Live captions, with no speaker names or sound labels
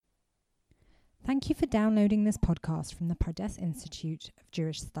Thank you for downloading this podcast from the Pardes Institute of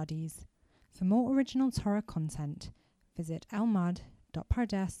Jewish Studies. For more original Torah content, visit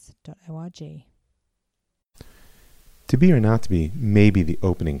elmad.pardes.org. To be or not to be may be the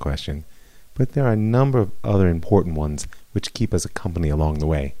opening question, but there are a number of other important ones which keep us a company along the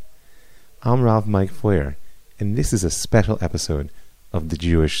way. I'm Rav Mike Feuer, and this is a special episode of The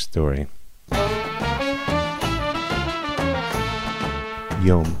Jewish Story.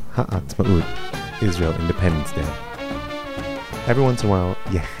 Yom Ha'atzmaut, Israel Independence Day. Every once in a while,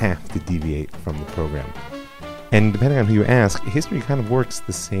 you have to deviate from the program. And depending on who you ask, history kind of works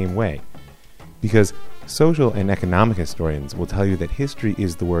the same way. Because social and economic historians will tell you that history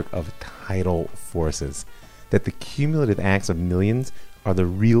is the work of tidal forces, that the cumulative acts of millions are the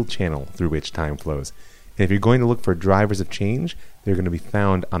real channel through which time flows. And if you're going to look for drivers of change, they're going to be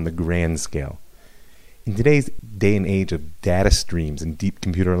found on the grand scale. In today's day and age of data streams and deep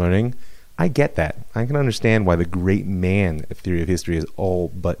computer learning, I get that. I can understand why the great man theory of history is all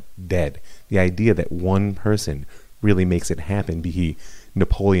but dead. The idea that one person really makes it happen, be he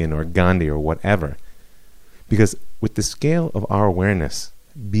Napoleon or Gandhi or whatever. Because with the scale of our awareness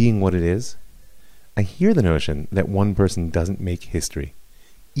being what it is, I hear the notion that one person doesn't make history.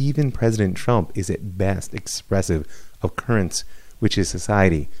 Even President Trump is at best expressive of currents which his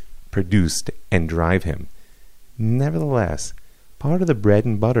society produced and drive him. Nevertheless, part of the bread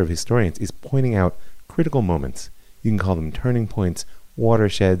and butter of historians is pointing out critical moments. You can call them turning points,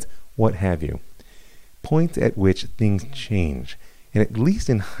 watersheds, what have you. Points at which things change. And at least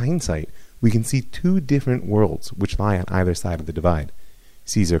in hindsight, we can see two different worlds which lie on either side of the divide.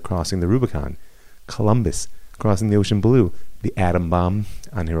 Caesar crossing the Rubicon, Columbus crossing the ocean blue, the atom bomb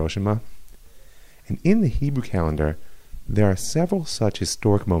on Hiroshima. And in the Hebrew calendar, there are several such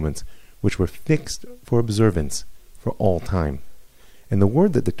historic moments which were fixed for observance for all time. And the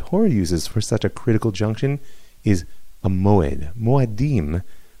word that the Torah uses for such a critical junction is a moed. Moadim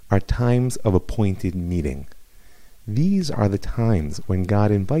are times of appointed meeting. These are the times when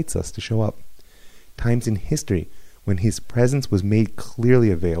God invites us to show up. Times in history when His presence was made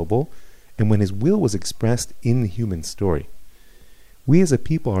clearly available and when His will was expressed in the human story. We as a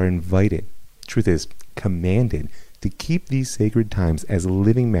people are invited, truth is, commanded, to keep these sacred times as a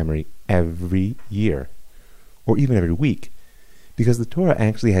living memory every year, or even every week, because the Torah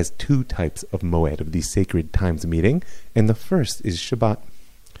actually has two types of moed, of these sacred times of meeting, and the first is Shabbat.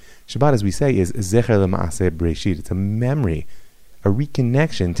 Shabbat, as we say, is Zecher L'Maaseh Bereshit. It's a memory, a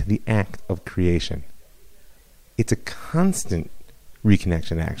reconnection to the act of creation. It's a constant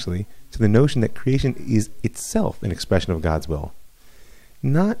reconnection, actually, to the notion that creation is itself an expression of God's will.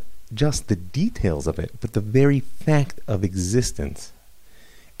 Not just the details of it, but the very fact of existence.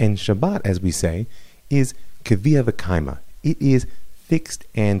 And Shabbat, as we say, is Kaviyah V'Kaima. It is fixed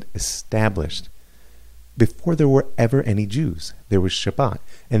and established. Before there were ever any Jews, there was Shabbat.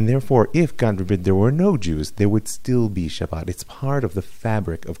 And therefore, if, God forbid, there were no Jews, there would still be Shabbat. It's part of the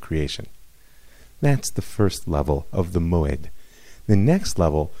fabric of creation. That's the first level of the Moed. The next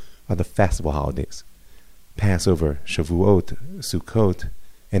level are the festival holidays. Passover, Shavuot, Sukkot,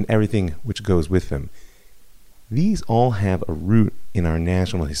 and everything which goes with them. These all have a root in our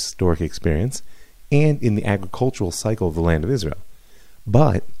national historic experience and in the agricultural cycle of the land of Israel.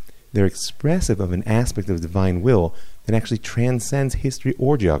 But they're expressive of an aspect of divine will that actually transcends history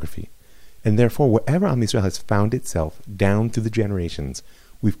or geography. And therefore, wherever Am Yisrael has found itself down through the generations,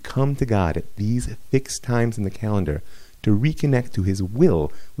 we've come to God at these fixed times in the calendar to reconnect to His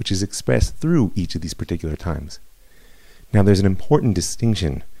will, which is expressed through each of these particular times. Now, there's an important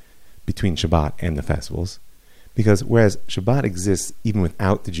distinction between Shabbat and the festivals, because whereas Shabbat exists even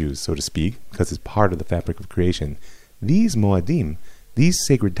without the Jews, so to speak, because it's part of the fabric of creation, these Moadim, these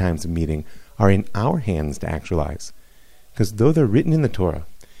sacred times of meeting, are in our hands to actualize. Because though they're written in the Torah,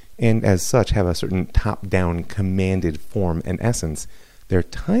 and as such have a certain top-down commanded form and essence, their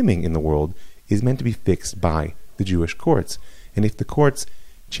timing in the world is meant to be fixed by the Jewish courts. And if the courts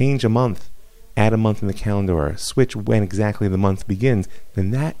change a month, add a month in the calendar, or switch when exactly the month begins,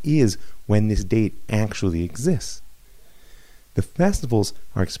 then that is when this date actually exists. The festivals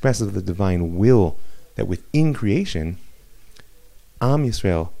are expressive of the divine will that within creation, Am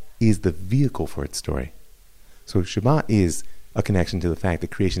Yisrael is the vehicle for its story. So Shabbat is a connection to the fact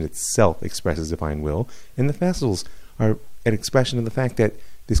that creation itself expresses divine will, and the festivals are an expression of the fact that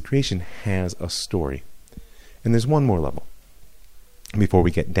this creation has a story. And there's one more level before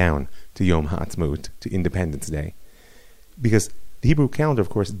we get down to Yom Ha'atzmaut, to Independence Day. Because the Hebrew calendar, of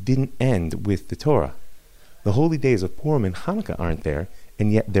course, didn't end with the Torah. The holy days of Purim and Hanukkah aren't there,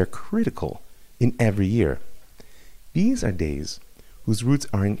 and yet they're critical in every year. These are days whose roots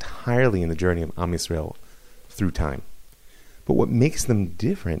are entirely in the journey of Am Yisrael through time. But what makes them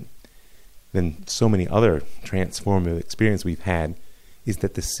different than so many other transformative experiences we've had is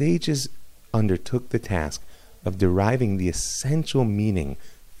that the sages undertook the task of deriving the essential meaning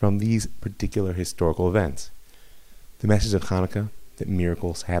from these particular historical events. The message of Hanukkah, that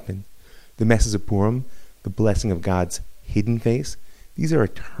miracles happen. The message of Purim, the blessing of God's hidden face. These are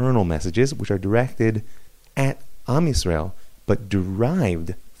eternal messages which are directed at Am Yisrael, but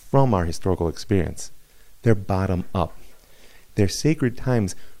derived from our historical experience. They're bottom up. They're sacred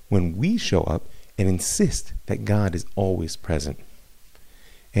times when we show up and insist that God is always present.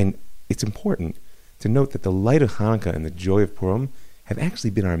 And it's important to note that the light of Hanukkah and the joy of Purim have actually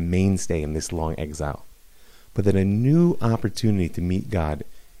been our mainstay in this long exile, but that a new opportunity to meet God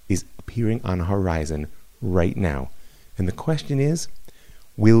is appearing on the horizon right now. And the question is,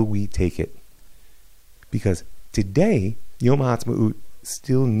 will we take it? Because today, Yom HaAtzmaut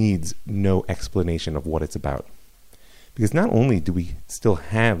still needs no explanation of what it's about. Because not only do we still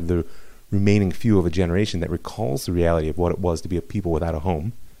have the remaining few of a generation that recalls the reality of what it was to be a people without a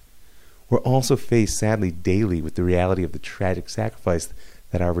home, we're also faced sadly daily with the reality of the tragic sacrifice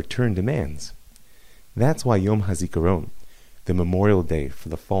that our return demands. That's why Yom HaZikaron, the memorial day for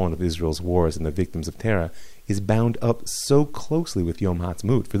the fallen of Israel's wars and the victims of Terah, is bound up so closely with Yom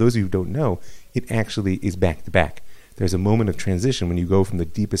HaAtzmaut. For those of you who don't know, it actually is back to back. There's a moment of transition when you go from the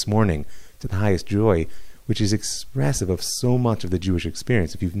deepest mourning to the highest joy, which is expressive of so much of the Jewish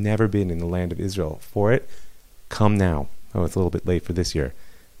experience. If you've never been in the land of Israel for it, come now. Oh, it's a little bit late for this year,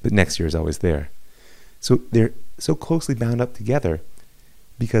 but next year is always there. So they're so closely bound up together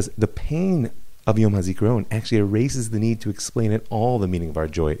because the pain of Yom HaZikaron actually erases the need to explain at all the meaning of our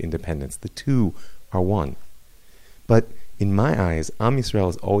joy at independence. The two are one. But in my eyes, Am Yisrael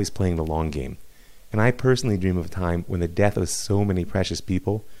is always playing the long game. And I personally dream of a time when the death of so many precious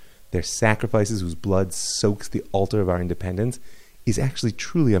people, their sacrifices whose blood soaks the altar of our independence, is actually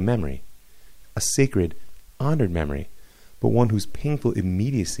truly a memory. A sacred, honored memory, but one whose painful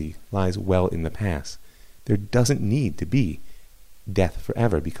immediacy lies well in the past. There doesn't need to be death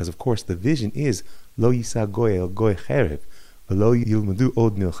forever, because of course the vision is Lo yisa goy el goy cherev, v'lo yilmadu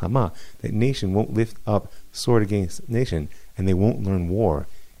od milchama, that nation won't lift up sword against nation, and they won't learn war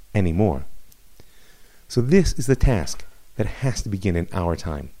anymore. So this is the task that has to begin in our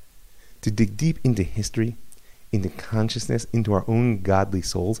time, to dig deep into history, into consciousness, into our own godly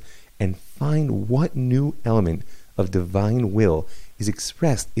souls, and find what new element of divine will is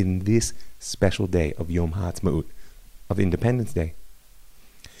expressed in this special day of Yom HaAtzmaut, of Independence Day.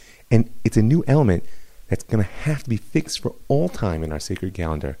 And it's a new element that's going to have to be fixed for all time in our sacred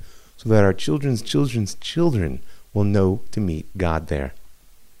calendar, so that our children's children's children will know to meet God there.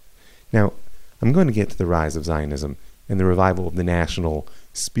 Now, I'm going to get to the rise of Zionism and the revival of the national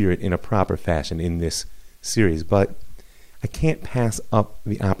spirit in a proper fashion in this series, but I can't pass up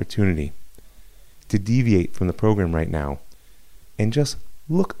the opportunity to deviate from the program right now and just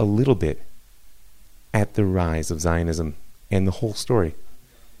look a little bit at the rise of Zionism and the whole story.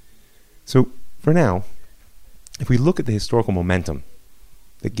 So, for now, if we look at the historical momentum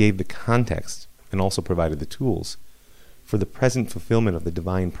that gave the context and also provided the tools for the present fulfillment of the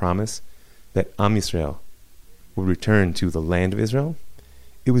divine promise that Am Yisrael would return to the land of Israel,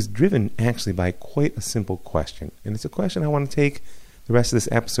 it was driven actually by quite a simple question. And it's a question I want to take the rest of this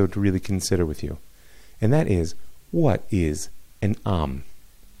episode to really consider with you. And that is, what is an Am?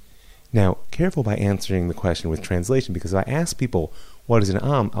 Now, careful by answering the question with translation, because if I ask people, what is an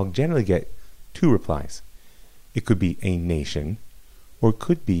Am, I'll generally get two replies. It could be a nation, or it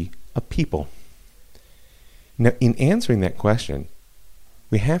could be a people. Now, in answering that question,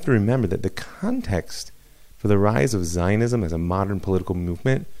 we have to remember that the context for the rise of Zionism as a modern political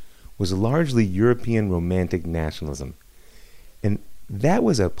movement was largely European romantic nationalism. And that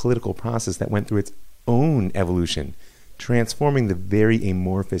was a political process that went through its own evolution, transforming the very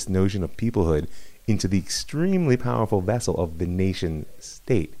amorphous notion of peoplehood into the extremely powerful vessel of the nation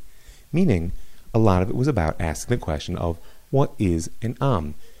state. Meaning, a lot of it was about asking the question of, what is an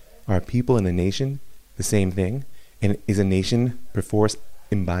Am? Are people in a nation the same thing? And is a nation perforce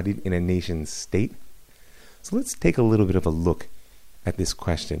embodied in a nation state? So let's take a little bit of a look at this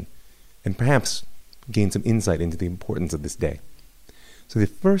question and perhaps gain some insight into the importance of this day. So the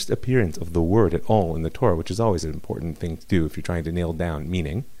first appearance of the word at all in the Torah, which is always an important thing to do if you're trying to nail down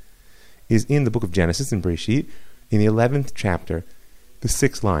meaning, is in the book of Genesis in Bereshit, in the 11th chapter, the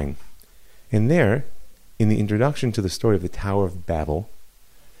 6th line. And there, in the introduction to the story of the Tower of Babel,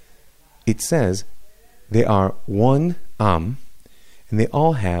 it says, they are one Am, and they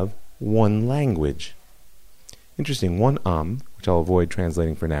all have one language. Interesting, one Am, which I'll avoid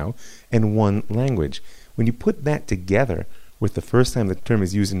translating for now, and one language. When you put that together with the first time the term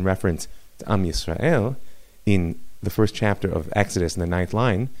is used in reference to Am Yisrael in the first chapter of Exodus in the 9th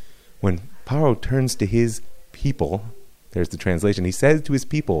line, when Paro turns to his people, there's the translation, he says to his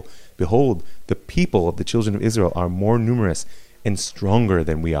people, "Behold, the people of the children of Israel are more numerous and stronger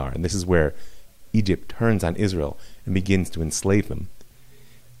than we are." And this is where Egypt turns on Israel and begins to enslave them.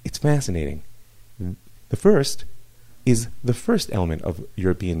 It's fascinating. The first is the first element of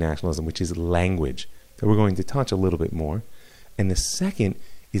European nationalism, which is language, that we're going to touch a little bit more. And the second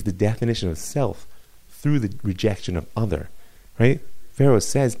is the definition of self through the rejection of other, right? Pharaoh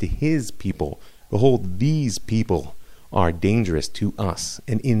says to his people, "Behold, these people are dangerous to us."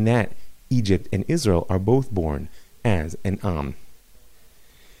 And in that, Egypt and Israel are both born as an Am.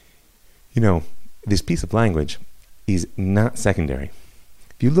 You know, this piece of language is not secondary.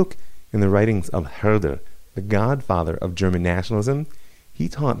 If you look in the writings of Herder, the godfather of German nationalism, he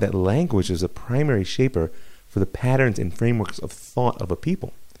taught that language is a primary shaper for the patterns and frameworks of thought of a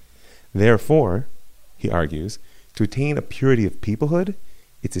people. Therefore, he argues, to attain a purity of peoplehood,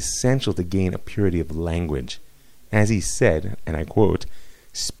 it's essential to gain a purity of language. As he said, and I quote,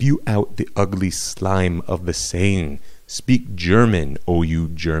 "Spew out the ugly slime of the saying. Speak German, O you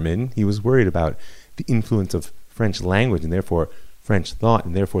German." He was worried about the influence of French language and therefore French thought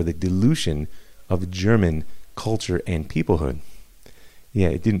and therefore the dilution of German culture and peoplehood. Yeah,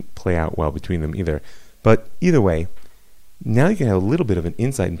 it didn't play out well between them either. But either way, now you can have a little bit of an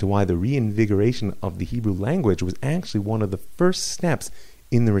insight into why the reinvigoration of the Hebrew language was actually one of the first steps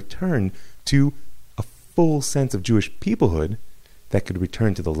in the return to a full sense of Jewish peoplehood that could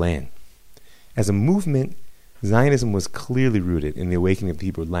return to the land. As a movement, Zionism was clearly rooted in the awakening of the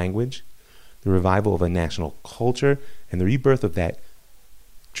Hebrew language, the revival of a national culture, and the rebirth of that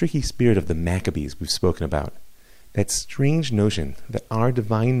tricky spirit of the Maccabees we've spoken about. That strange notion that our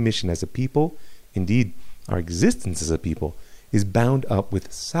divine mission as a people, indeed our existence as a people, is bound up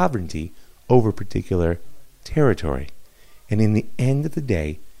with sovereignty over particular territory. And in the end of the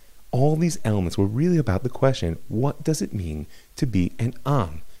day, all these elements were really about the question, what does it mean to be an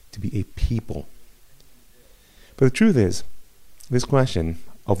Am, to be a people? But the truth is, this question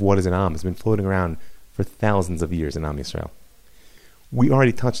of what is an Am has been floating around for thousands of years in Am Yisrael. We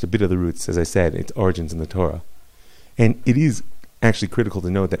already touched a bit of the roots, as I said, its origins in the Torah. And it is actually critical to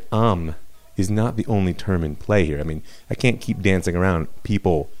note that Am is not the only term in play here. I mean, I can't keep dancing around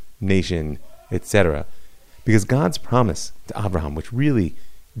people, nation, etc. Because God's promise to Abraham, which really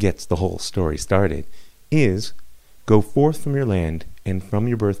gets the whole story started, is, "Go forth from your land and from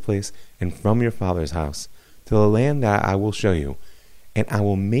your birthplace and from your father's house to the land that I will show you, and I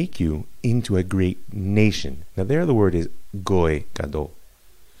will make you into a great nation." Now there the word is Goy Gadol.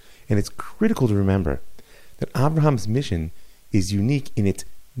 And it's critical to remember that Abraham's mission is unique in its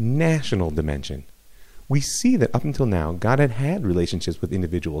national dimension. We see that up until now, God had relationships with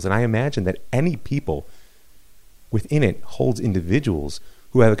individuals, and I imagine that any people within it holds individuals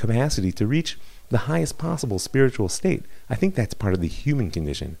who have a capacity to reach the highest possible spiritual state. I think that's part of the human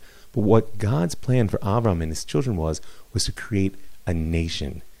condition. But what God's plan for Abraham and his children was to create a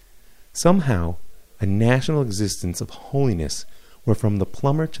nation. Somehow, a national existence of holiness where from the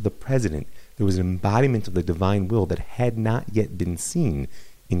plumber to the president, there was an embodiment of the divine will that had not yet been seen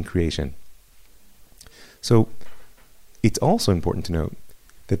in creation. So, it's also important to note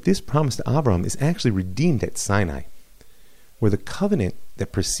that this promise to Abraham is actually redeemed at Sinai, where the covenant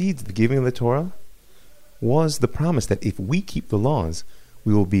that precedes the giving of the Torah was the promise that if we keep the laws,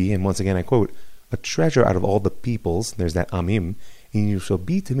 we will be, and once again I quote, "a treasure out of all the peoples," there's that Amim, "and you shall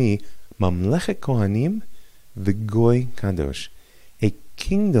be to me Mamlechet Kohanim v'Goy Kadosh," a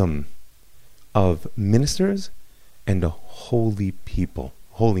kingdom of ministers and a holy people,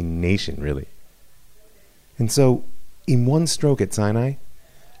 holy nation really. And so, in one stroke at Sinai,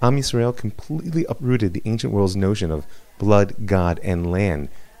 Am Yisrael completely uprooted the ancient world's notion of blood, God, and land,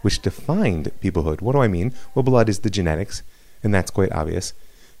 which defined peoplehood. What do I mean? Well, blood is the genetics, and that's quite obvious.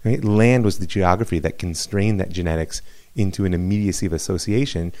 Right? Land was the geography that constrained that genetics into an immediacy of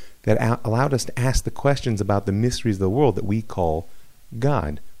association that allowed us to ask the questions about the mysteries of the world that we call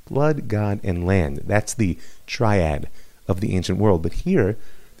God. Blood, God, and land. That's the triad of the ancient world. But here,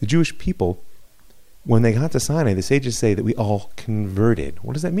 the Jewish people, when they got to Sinai, the sages say that we all converted.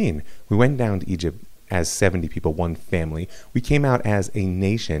 What does that mean? We went down to Egypt as 70 people, one family. We came out as a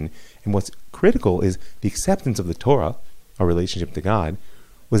nation. And what's critical is the acceptance of the Torah, our relationship to God,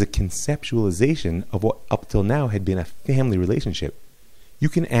 was a conceptualization of what up till now had been a family relationship. You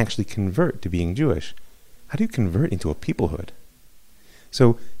can actually convert to being Jewish. How do you convert into a peoplehood?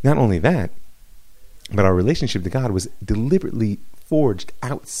 So, not only that, But our relationship to God was deliberately forged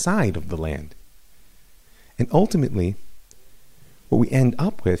outside of the land. And ultimately, what we end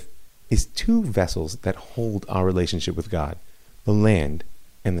up with is two vessels that hold our relationship with God, the land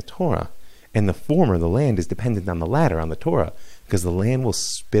and the Torah. And the former, the land, is dependent on the latter, on the Torah, because the land will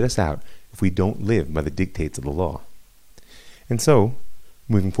spit us out if we don't live by the dictates of the law. And so,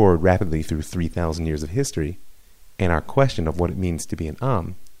 moving forward rapidly through 3,000 years of history, and our question of what it means to be an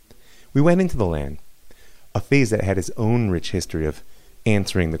Am, we went into the land, a phase that had its own rich history of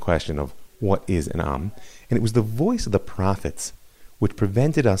answering the question of what is an Am, and it was the voice of the prophets which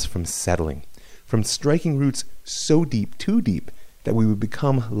prevented us from settling, from striking roots so deep, too deep, that we would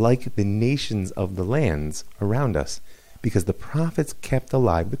become like the nations of the lands around us, because the prophets kept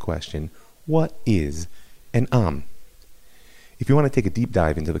alive the question, what is an Am? If you want to take a deep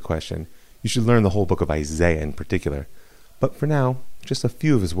dive into the question, you should learn the whole book of Isaiah in particular. But for now, just a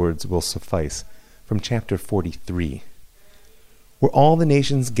few of his words will suffice from chapter 43. Where all the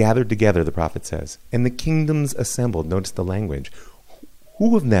nations gathered together, the prophet says, and the kingdoms assembled. Notice the language.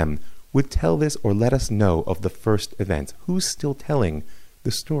 Who of them would tell this or let us know of the first events? Who's still telling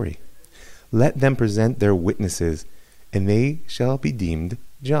the story? Let them present their witnesses, and they shall be deemed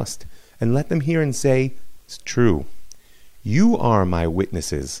just. And let them hear and say, it's true. You are my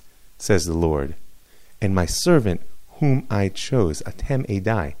witnesses, says the Lord, and my servant whom I chose, Atem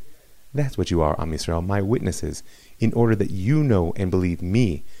Edai. That's what you are, Am Yisrael, my witnesses, in order that you know and believe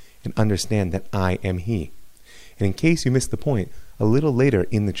me and understand that I am he. And in case you missed the point, a little later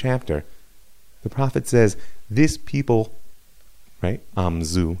in the chapter, the prophet says, this people, right,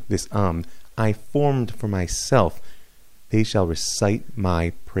 Amzu, this Am, I formed for myself. They shall recite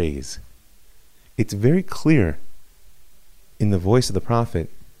my praise. It's very clear in the voice of the prophet,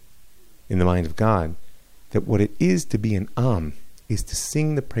 in the mind of God, that what it is to be an Am is to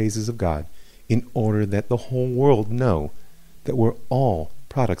sing the praises of God in order that the whole world know that we're all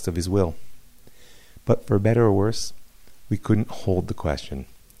products of his will. But for better or worse, we couldn't hold the question.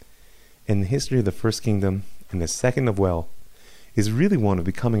 And the history of the first kingdom and the second of well is really one of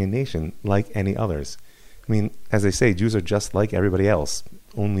becoming a nation like any others. I mean, as they say, Jews are just like everybody else,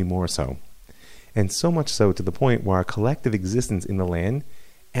 only more so. And so much so to the point where our collective existence in the land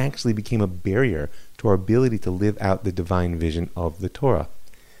actually became a barrier to our ability to live out the divine vision of the Torah.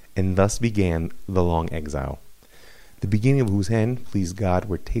 And thus began the long exile, the beginning of whose end, please God,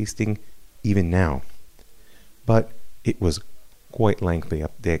 we're tasting even now. But it was quite lengthy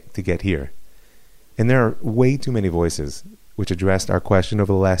up to get here. And there are way too many voices which addressed our question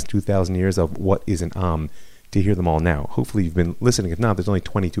over the last 2,000 years of what is an Am to hear them all now. Hopefully you've been listening. If not, there's only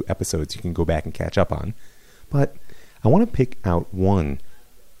 22 episodes you can go back and catch up on. But I want to pick out one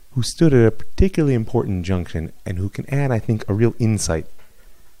who stood at a particularly important junction and who can add, I think, a real insight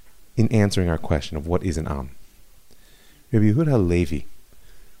in answering our question of what is an Am. Rabbi Yehuda Halevi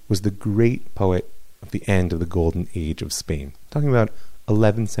was the great poet of the end of the golden age of Spain. Talking about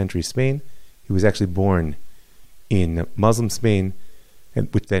 11th century Spain. He was actually born in Muslim Spain,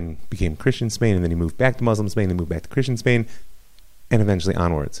 which then became Christian Spain, and then he moved back to Muslim Spain, and moved back to Christian Spain, and eventually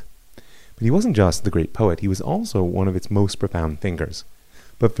onwards. But he wasn't just the great poet, he was also one of its most profound thinkers.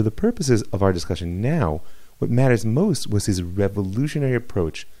 But for the purposes of our discussion now, what matters most was his revolutionary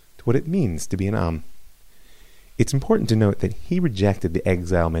approach to what it means to be an Am. It's important to note that he rejected the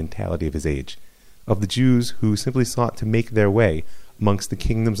exile mentality of his age, of the Jews who simply sought to make their way amongst the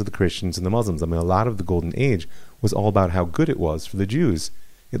kingdoms of the Christians and the Muslims. I mean, a lot of the Golden Age was all about how good it was for the Jews,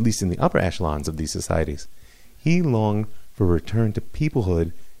 at least in the upper echelons of these societies. He longed for a return to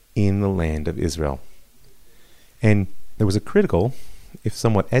peoplehood in the land of Israel. And there was a critical, if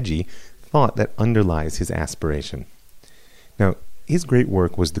somewhat edgy, thought that underlies his aspiration. Now, his great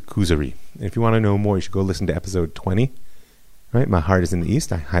work was the Kuzari. And if you want to know more, you should go listen to episode 20. Right? My Heart is in the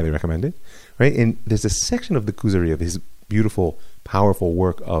East. I highly recommend it. Right? And there's a section of the Kuzari of his beautiful, powerful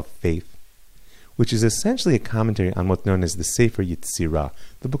work of faith, which is essentially a commentary on what's known as the Sefer Yetzirah,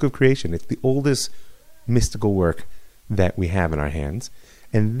 the Book of Creation. It's the oldest mystical work that we have in our hands.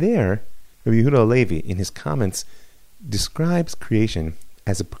 And there, Rabbi Yehuda Halevi, in his comments, describes creation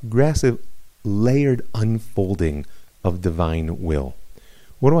as a progressive, layered unfolding of divine will.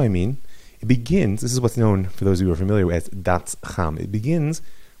 What do I mean? It begins, this is what's known, for those who are familiar with, as Datz Cham. It begins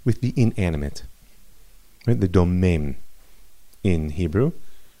with the inanimate, right? The domem in Hebrew,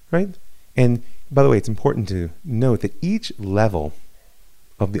 right? And by the way, it's important to note that each level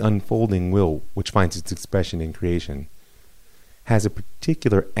of the unfolding will, which finds its expression in creation, has a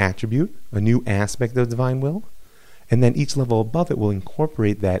particular attribute, a new aspect of divine will, and then each level above it will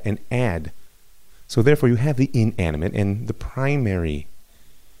incorporate that and add. So therefore you have the inanimate, and the primary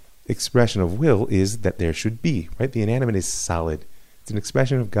expression of will is that there should be, right? The inanimate is solid. It's an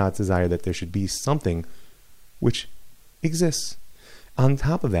expression of God's desire that there should be something which exists. On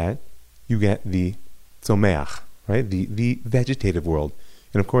top of that, you get the tzomeach, right? The vegetative world.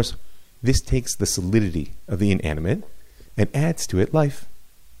 And of course, this takes the solidity of the inanimate and adds to it life.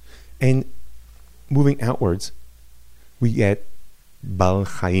 And moving outwards, we get Bal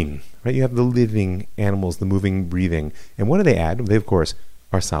Chaim, right? You have the living animals, the moving, breathing. And what do they add? They, of course,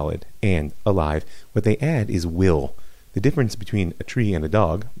 are solid and alive. What they add is will. The difference between a tree and a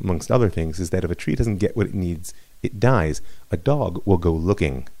dog, amongst other things, is that if a tree doesn't get what it needs, it dies. A dog will go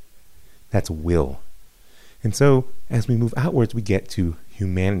looking. That's will. And so, as we move outwards, we get to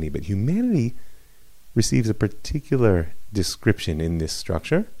humanity. But humanity receives a particular description in this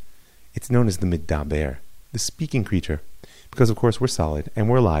structure. It's known as the Midaber, the speaking creature. Because, of course, we're solid and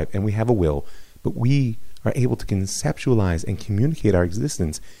we're alive and we have a will, but we are able to conceptualize and communicate our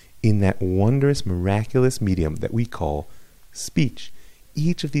existence in that wondrous, miraculous medium that we call speech.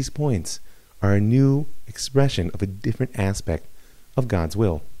 Each of these points are a new expression of a different aspect of God's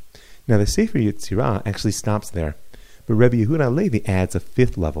will. Now, the Sefer Yetzirah actually stops there, but Rebbe Yehuda Halevi adds a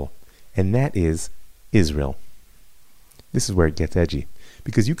fifth level, and that is Israel. This is where it gets edgy,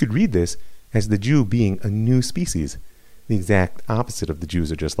 because you could read this as the Jew being a new species. The exact opposite of the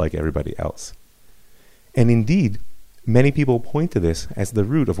Jews are just like everybody else. And indeed, many people point to this as the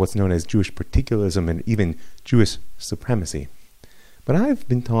root of what's known as Jewish particularism and even Jewish supremacy. But I've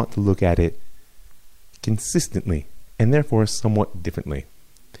been taught to look at it consistently, and therefore somewhat differently.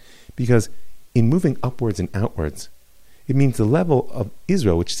 Because in moving upwards and outwards, it means the level of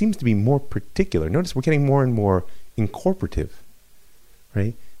Israel, which seems to be more particular. Notice we're getting more and more incorporative,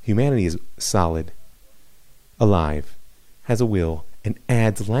 right? Humanity is solid, alive, has a will, and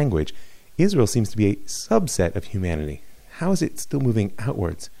adds language. Israel seems to be a subset of humanity. How is it still moving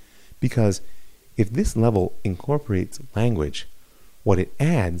outwards? Because if this level incorporates language, what it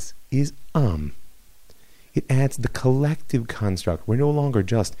adds is It adds the collective construct. We're no longer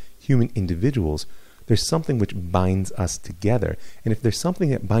just human individuals. There's something which binds us together. And if there's something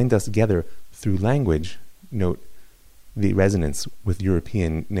that binds us together through language, note the resonance with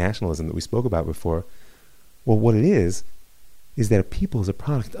European nationalism that we spoke about before, well, what it is that a people is a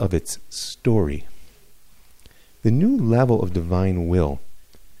product of its story. The new level of divine will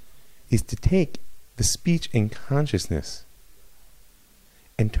is to take the speech and consciousness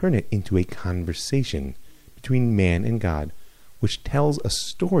and turn it into a conversation between man and God, which tells a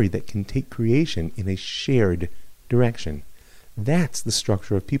story that can take creation in a shared direction. That's the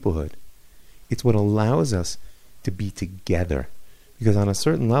structure of peoplehood. It's what allows us to be together. Because on a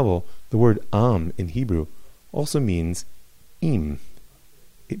certain level, the word am in Hebrew also means im.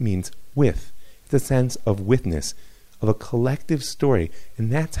 It means with. It's a sense of witness, of a collective story.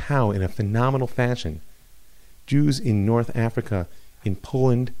 And that's how, in a phenomenal fashion, Jews in North Africa, in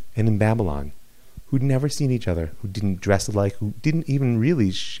Poland, and in Babylon, who'd never seen each other, who didn't dress alike, who didn't even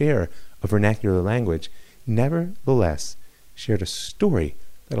really share a vernacular language, nevertheless shared a story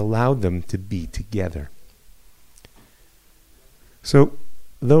that allowed them to be together. So,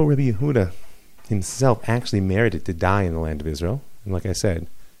 though Rabbi Yehuda himself actually merited to die in the land of Israel, and like I said,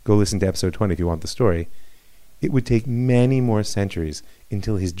 go listen to episode 20 if you want the story, it would take many more centuries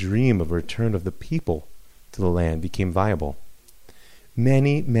until his dream of return of the people to the land became viable.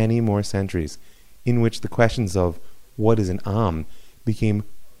 Many, many more centuries in which the questions of what is an am became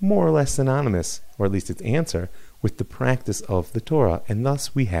more or less synonymous, or at least its answer, with the practice of the Torah, and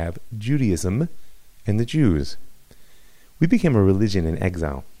thus we have Judaism and the Jews. We became a religion in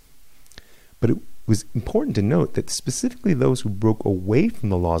exile. But it was important to note that specifically those who broke away from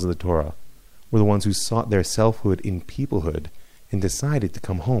the laws of the Torah were the ones who sought their selfhood in peoplehood and decided to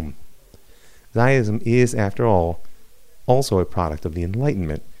come home. Zionism is, after all, also a product of the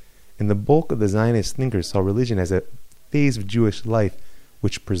Enlightenment, and the bulk of the Zionist thinkers saw religion as a phase of Jewish life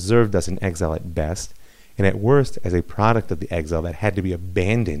which preserved us in exile at best, and at worst as a product of the exile that had to be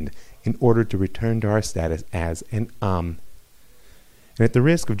abandoned in order to return to our status as an Am. And at the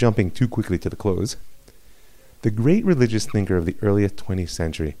risk of jumping too quickly to the close, the great religious thinker of the early 20th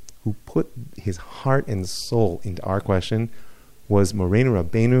century who put his heart and soul into our question was Moreno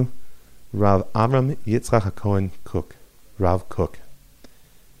Rabbeinu, Rav Avram Yitzchak HaKohen Kook, Rav Kook,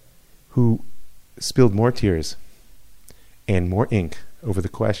 who spilled more tears and more ink over the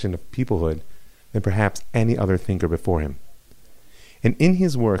question of peoplehood than perhaps any other thinker before him. And in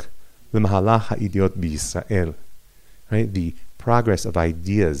his work, the Mahalach HaIdiot B'Yisrael, right, the progress of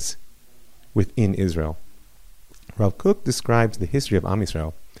ideas within Israel, Rav Kook describes the history of Am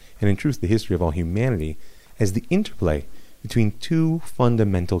Yisrael, and in truth the history of all humanity, as the interplay between two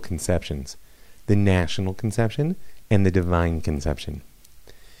fundamental conceptions, the national conception and the divine conception.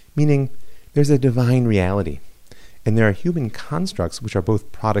 Meaning, there's a divine reality, and there are human constructs which are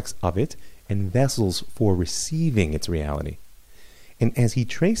both products of it and vessels for receiving its reality. And as he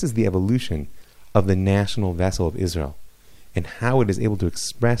traces the evolution of the national vessel of Israel and how it is able to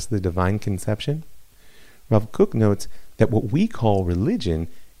express the divine conception, Rav Kook notes that what we call religion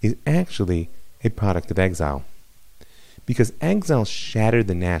is actually a product of exile. Because exile shattered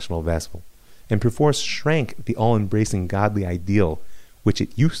the national vessel and perforce shrank the all-embracing godly ideal which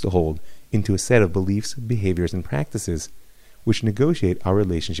it used to hold into a set of beliefs, behaviors, and practices which negotiate our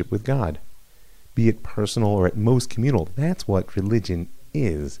relationship with God. Be it personal or at most communal, that's what religion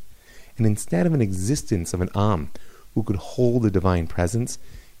is. And instead of an existence of an Am who could hold the divine presence,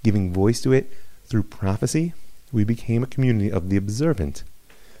 giving voice to it through prophecy, we became a community of the observant.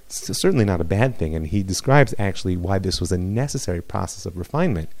 It's certainly not a bad thing, and he describes actually why this was a necessary process of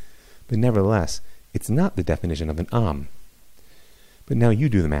refinement, but nevertheless, it's not the definition of an Am. But now you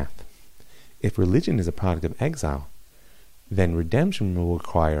do the math. If religion is a product of exile, then redemption will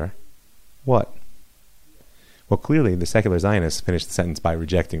require what? Well, clearly the secular Zionists finished the sentence by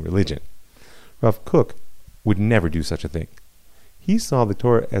rejecting religion. Rav Kook would never do such a thing. He saw the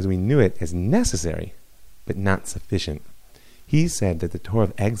Torah as we knew it as necessary, but not sufficient. He said that the Torah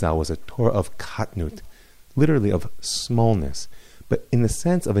of exile was a Torah of katnut, literally of smallness, but in the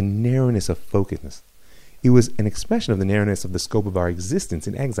sense of a narrowness of focusness. It was an expression of the narrowness of the scope of our existence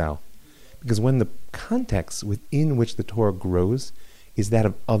in exile, because when the context within which the Torah grows is that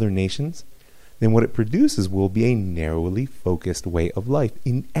of other nations, then what it produces will be a narrowly focused way of life,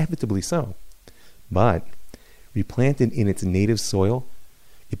 inevitably so. But, replanted in its native soil,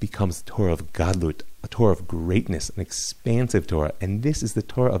 it becomes a Torah of Gadlut, a Torah of greatness, an expansive Torah, and this is the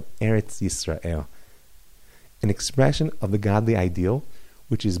Torah of Eretz Yisrael, an expression of the godly ideal,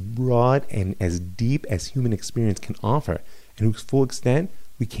 which is broad and as deep as human experience can offer, and whose full extent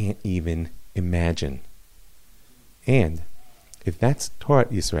we can't even imagine. And if that's Torah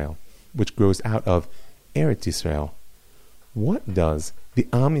Yisrael, which grows out of Eretz Yisrael, what does the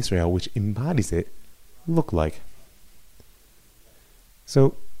Am Yisrael, which embodies it, look like?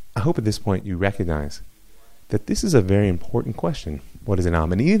 So, I hope at this point you recognize that this is a very important question. What is an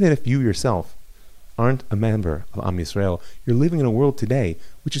Am? And even if you yourself aren't a member of Am Yisrael, you're living in a world today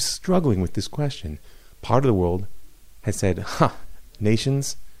which is struggling with this question. Part of the world has said,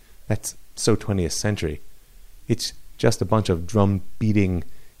 nations, that's so 20th century. It's just a bunch of drum-beating,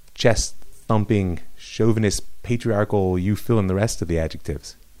 chest-thumping, chauvinist, patriarchal, you fill in the rest of the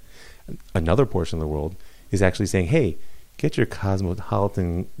adjectives. Another portion of the world is actually saying, hey, get your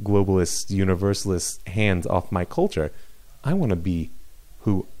cosmopolitan, globalist, universalist hands off my culture. I want to be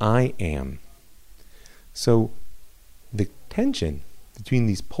who I am. So the tension between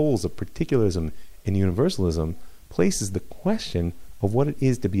these poles of particularism and universalism places the question of what it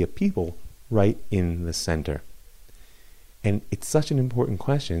is to be a people right in the center. And it's such an important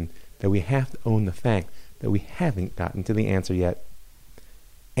question that we have to own the fact that we haven't gotten to the answer yet.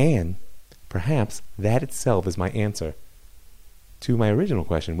 And perhaps that itself is my answer to my original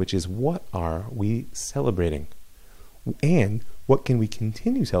question, which is, what are we celebrating? And what can we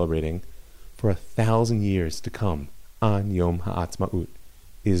continue celebrating for 1,000 years to come on Yom Ha'atzmaut,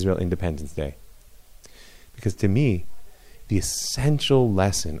 Israel Independence Day? Because to me, the essential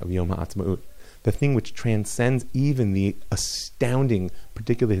lesson of Yom Ha'atzmaut, the thing which transcends even the astounding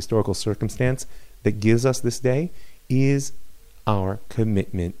particular historical circumstance that gives us this day, is our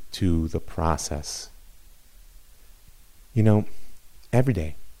commitment to the process. You know, every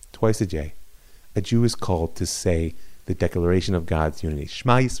day, twice a day, a Jew is called to say the declaration of God's unity.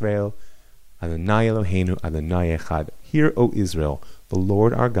 Shema Yisrael, Adonai Eloheinu, Adonai Echad. Hear, O Israel, the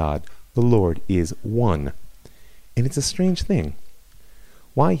Lord our God, the Lord is one. And it's a strange thing.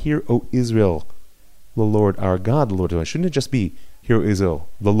 Why hear, O Israel, the Lord our God, the Lord is one? Shouldn't it just be, hear, O Israel,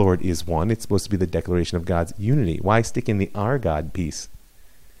 the Lord is one? It's supposed to be the declaration of God's unity. Why stick in the our God piece?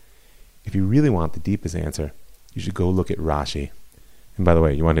 If you really want the deepest answer, you should go look at Rashi. And by the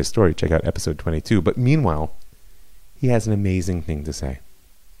way, you want his story, check out episode 22. But meanwhile, he has an amazing thing to say.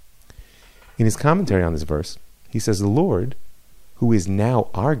 In his commentary on this verse, he says, the Lord, who is now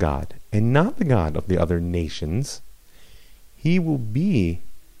our God, and not the God of the other nations, he will be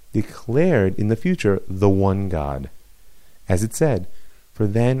declared in the future the one God. As it said, for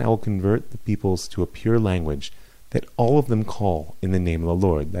then I will convert the peoples to a pure language, that all of them call in the name of the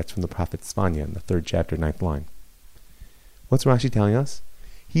Lord. That's from the prophet Svanya in the 3rd chapter, 9th line. What's Rashi telling us?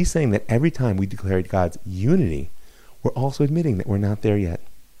 He's saying that every time we declare God's unity, we're also admitting that we're not there yet,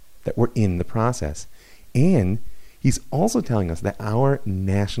 that we're in the process. And He's also telling us that our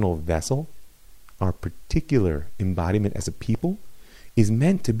national vessel, our particular embodiment as a people, is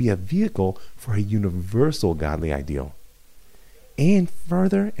meant to be a vehicle for a universal godly ideal. And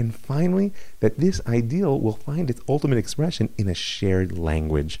further and finally, that this ideal will find its ultimate expression in a shared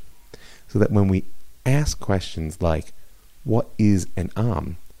language, so that when we ask questions like, what is an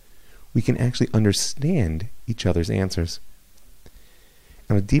Am? We can actually understand each other's answers.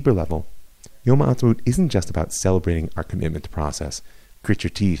 On a deeper level, Yom HaAtzmaut isn't just about celebrating our commitment to process, grit your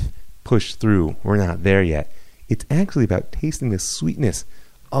teeth, push through, we're not there yet. It's actually about tasting the sweetness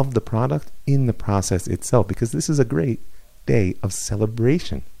of the product in the process itself, because this is a great day of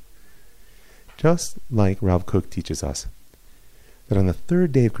celebration. Just like Rav Kook teaches us, that on the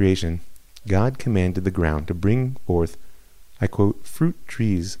third day of creation, God commanded the ground to bring forth, I quote, fruit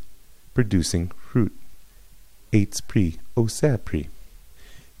trees producing fruit, Eitz Pri, Oseh Pri,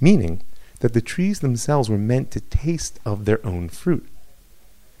 meaning that the trees themselves were meant to taste of their own fruit.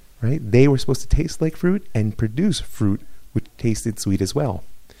 Right? They were supposed to taste like fruit and produce fruit which tasted sweet as well.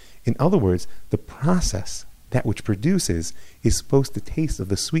 In other words, the process, that which produces, is supposed to taste of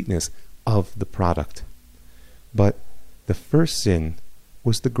the sweetness of the product. But the first sin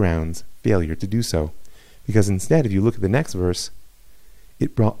was the ground's failure to do so, because instead, if you look at the next verse,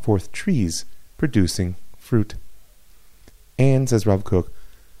 it brought forth trees producing fruit. And, says Rav Kook,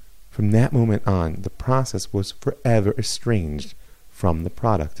 from that moment on, the process was forever estranged from the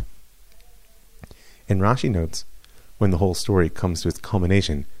product. And Rashi notes, when the whole story comes to its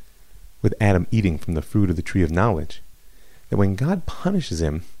culmination, with Adam eating from the fruit of the tree of knowledge, that when God punishes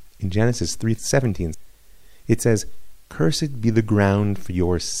him, in Genesis 3:17, it says, "Cursed be the ground for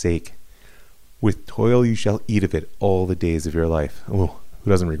your sake. With toil you shall eat of it all the days of your life." Oh,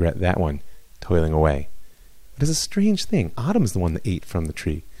 who doesn't regret that one, toiling away? But it's a strange thing. Adam's the one that ate from the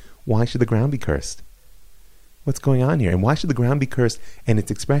tree. Why should the ground be cursed? What's going on here? And why should the ground be cursed? And its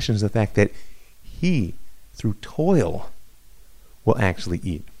expression is the fact that he, through toil, will actually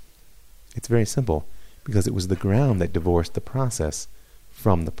eat. It's very simple, because it was the ground that divorced the process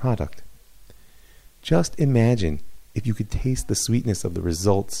from the product. Just imagine if you could taste the sweetness of the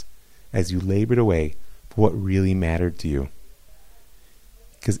results as you labored away for what really mattered to you.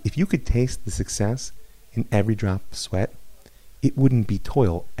 Because if you could taste the success in every drop of sweat, it wouldn't be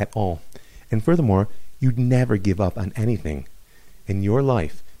toil at all. And furthermore, you'd never give up on anything. And your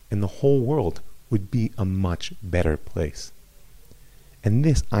life and the whole world would be a much better place. And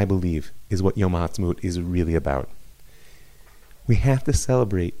this, I believe, is what Yom HaAtzmaut is really about. We have to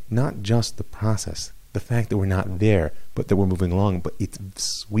celebrate not just the process, the fact that we're not there, but that we're moving along, but its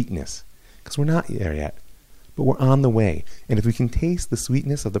sweetness. Because we're not there yet, but we're on the way. And if we can taste the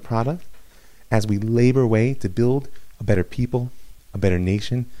sweetness of the product as we labor away to build a better people, a better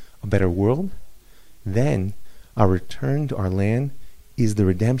nation, a better world, then our return to our land is the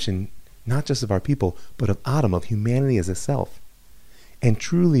redemption not just of our people, but of Adam, of humanity as a self. And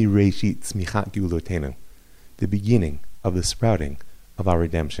truly Reishit Tzmichat Geulotenu, the beginning of the sprouting of our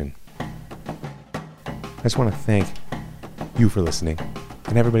redemption. I just want to thank you for listening,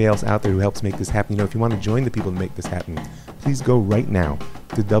 and everybody else out there who helps make this happen. If you want to join the people to make this happen, please go right now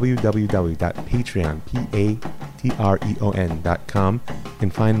to www.patreon.com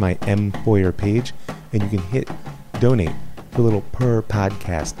and find my M. Foyer page, and you can hit donate for a little per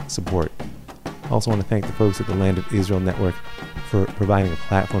podcast support. I also want to thank the folks at the Land of Israel Network for providing a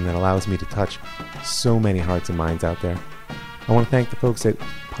platform that allows me to touch so many hearts and minds out there. I want to thank the folks at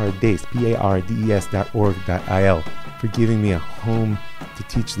Pardes, pardes.org.il, for giving me a home to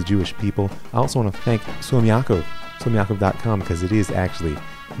teach the Jewish people. I also want to thank Swam Yaakov, swamyaakov.com, because it is actually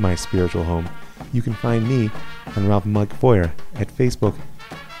my spiritual home. You can find me on Rav Mike Foyer at Facebook,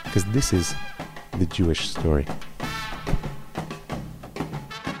 because this is the Jewish story.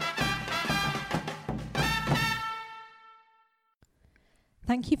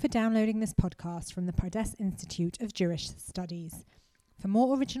 Thank you for downloading this podcast from the Pardes Institute of Jewish Studies. For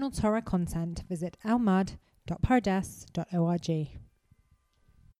more original Torah content, visit elmad.pardes.org.